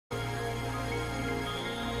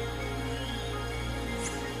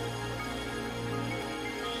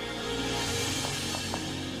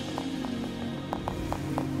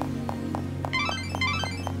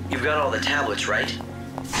We've got all the tablets, right? Go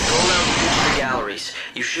around each of the galleries.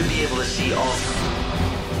 You should be able to see all...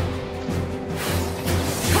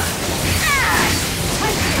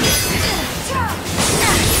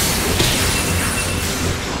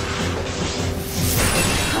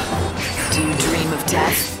 Do you dream of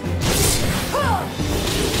death?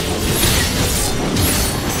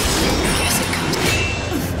 Guess it comes.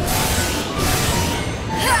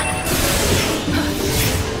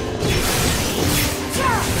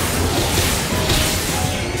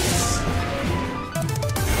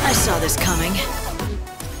 I saw this coming.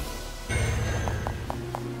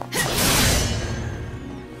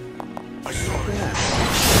 I saw that.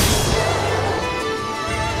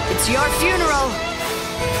 It's your funeral!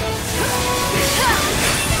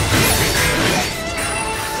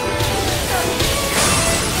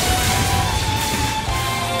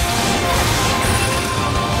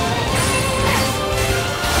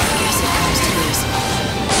 Guess it comes to this.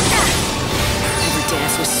 Ever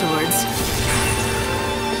dance with swords?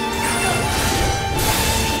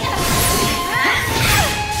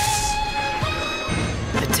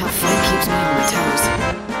 A tough fight keeps me on my toes.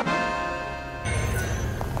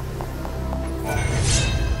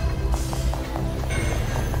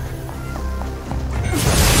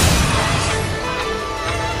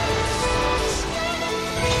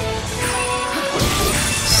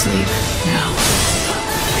 Sleep now.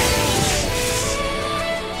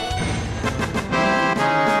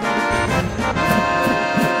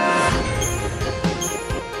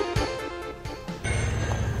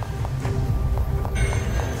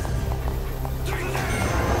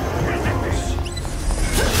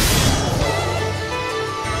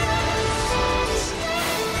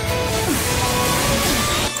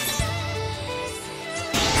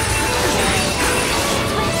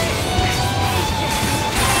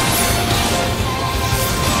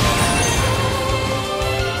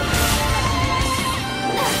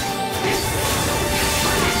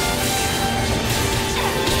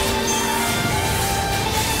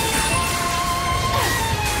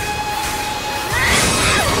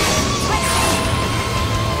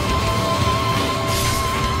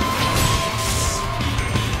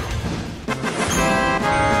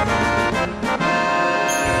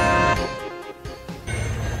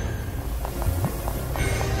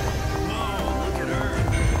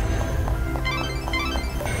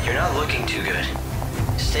 You're not looking too good.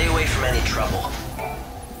 Stay away from any trouble.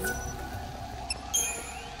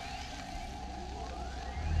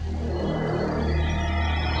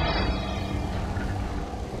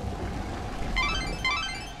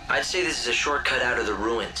 I'd say this is a shortcut out of the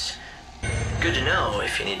ruins. Good to know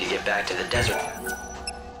if you need to get back to the desert.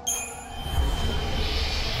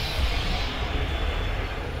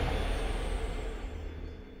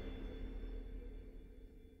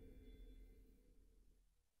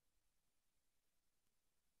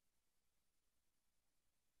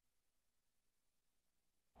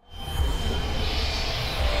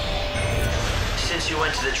 Since you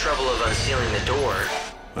went to the trouble of unsealing the door,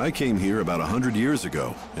 I came here about 100 years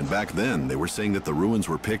ago, and back then they were saying that the ruins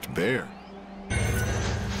were picked bare.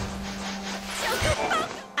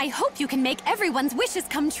 I hope you can make everyone's wishes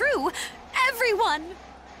come true. Everyone!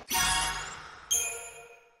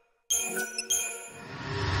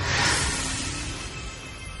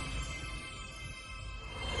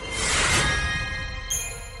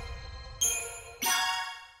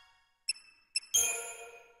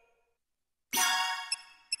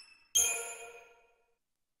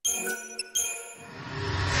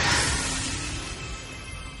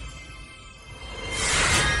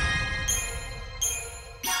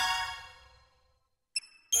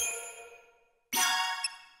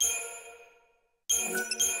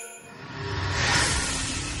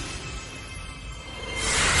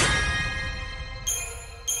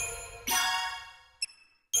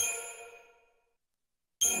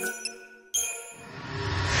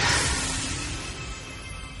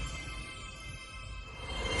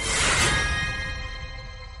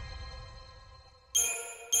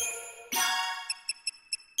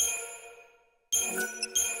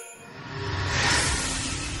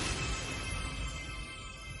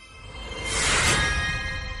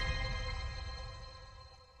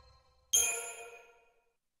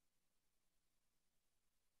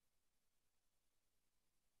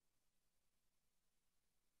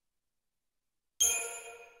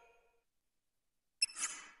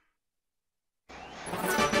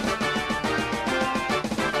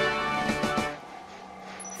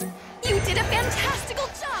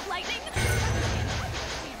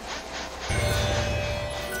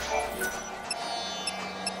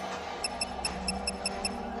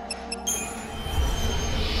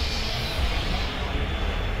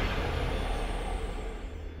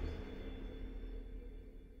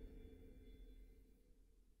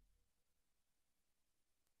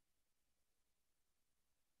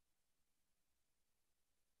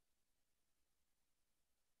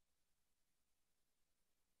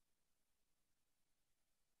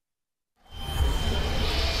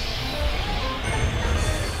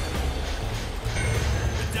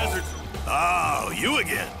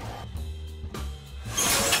 again.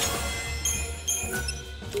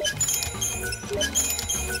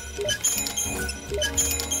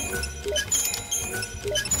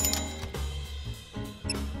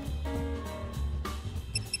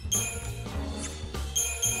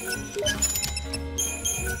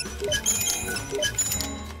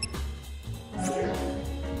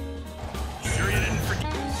 Sure you didn't forget?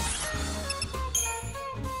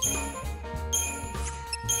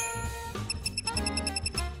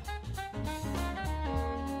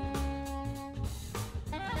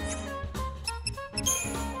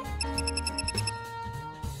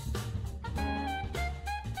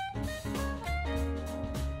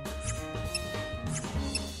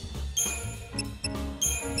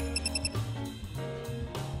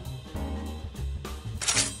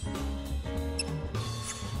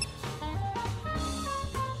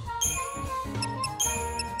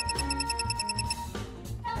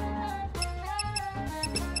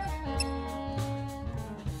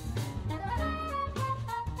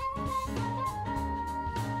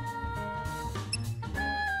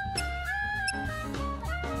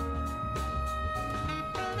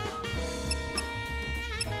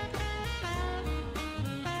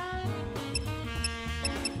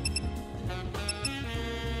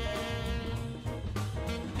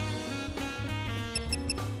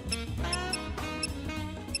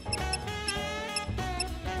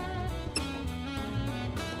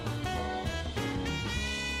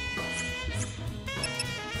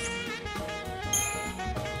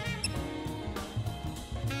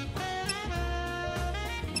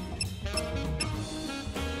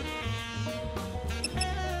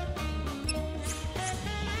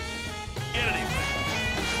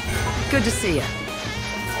 Good to see you.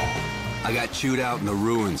 I got chewed out in the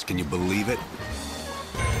ruins, can you believe it?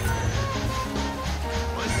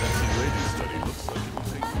 My sexy lady study looks like it will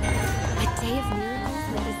take A day of miracles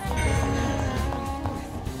led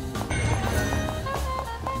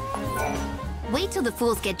us. Wait till the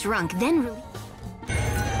fools get drunk, then release.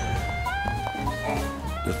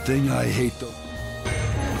 The thing I hate the...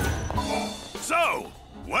 So,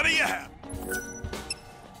 what do you have?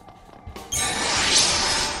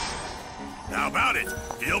 How about it?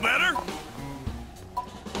 Feel better?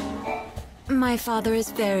 My father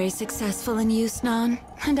is very successful in Yusnan,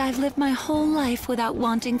 and I've lived my whole life without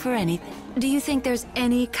wanting for anything. Do you think there's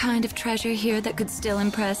any kind of treasure here that could still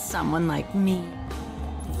impress someone like me?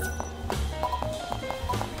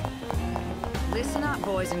 Listen up,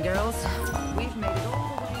 boys and girls. We've made it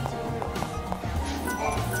all the way to the ruins.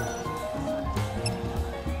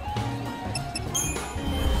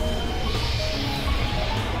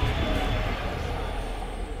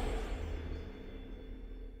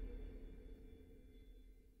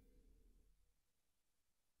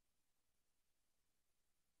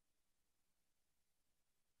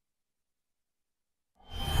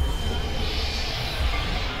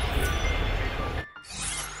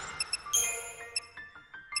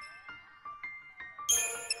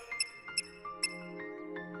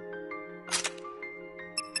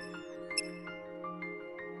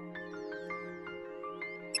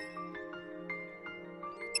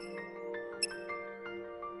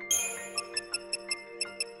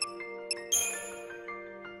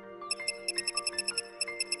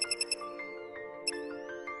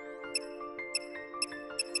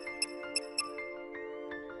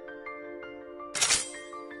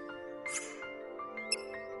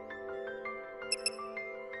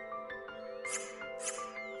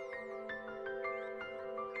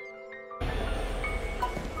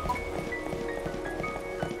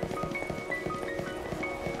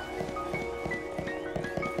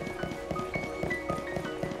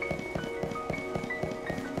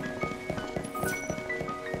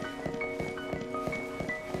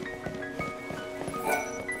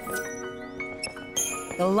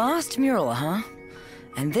 The last mural, huh?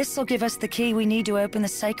 And this'll give us the key we need to open the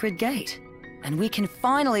sacred gate. And we can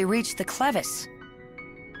finally reach the Clevis.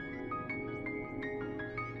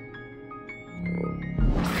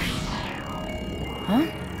 Huh?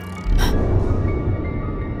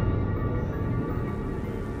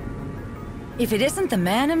 If it isn't the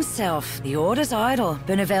man himself, the Order's idol,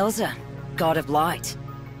 Benevelza, god of light.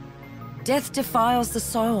 Death defiles the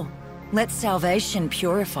soul. Let salvation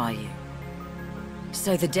purify you.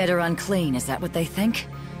 So the dead are unclean, is that what they think?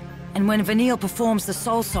 And when Vanille performs the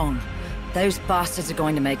soul song, those bastards are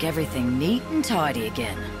going to make everything neat and tidy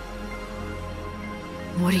again.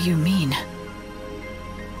 What do you mean?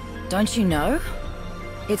 Don't you know?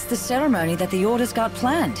 It's the ceremony that the Order's got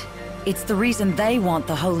planned. It's the reason they want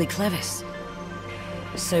the Holy Clevis.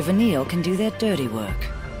 So Vanille can do their dirty work.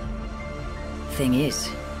 Thing is,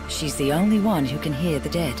 She's the only one who can hear the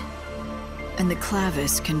dead. And the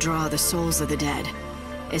clavis can draw the souls of the dead.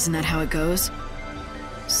 Isn't that how it goes?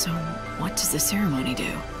 So, what does the ceremony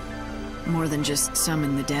do? More than just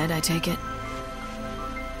summon the dead, I take it?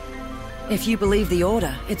 If you believe the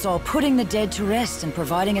Order, it's all putting the dead to rest and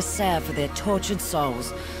providing a salve for their tortured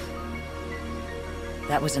souls.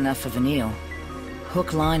 That was enough for Vanille.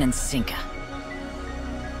 Hook, line, and sinker.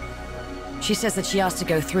 She says that she has to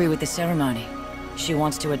go through with the ceremony. She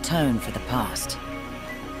wants to atone for the past.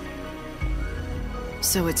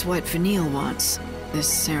 So it's what Vanille wants, this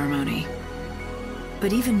ceremony.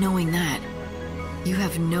 But even knowing that, you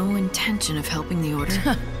have no intention of helping the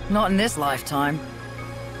Order? Not in this lifetime.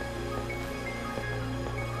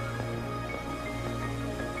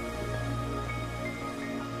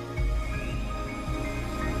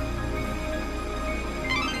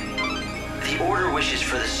 The Order wishes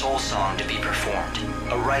for the Soul Song to be performed,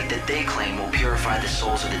 a rite that they claim will purify the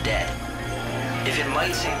souls of the dead. If it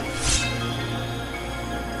might seem...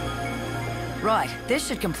 Right, this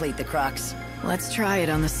should complete the Crux. Let's try it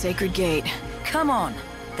on the sacred gate. Come on,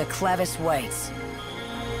 the clavis waits.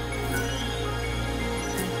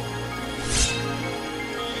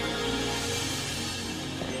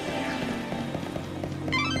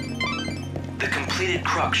 The completed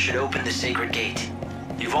Crux should open the sacred gate.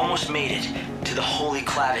 You've almost made it to the holy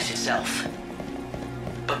clavis itself.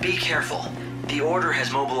 But be careful. The Order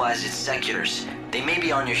has mobilized its seculars. They may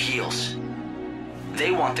be on your heels.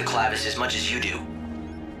 They want the clavis as much as you do.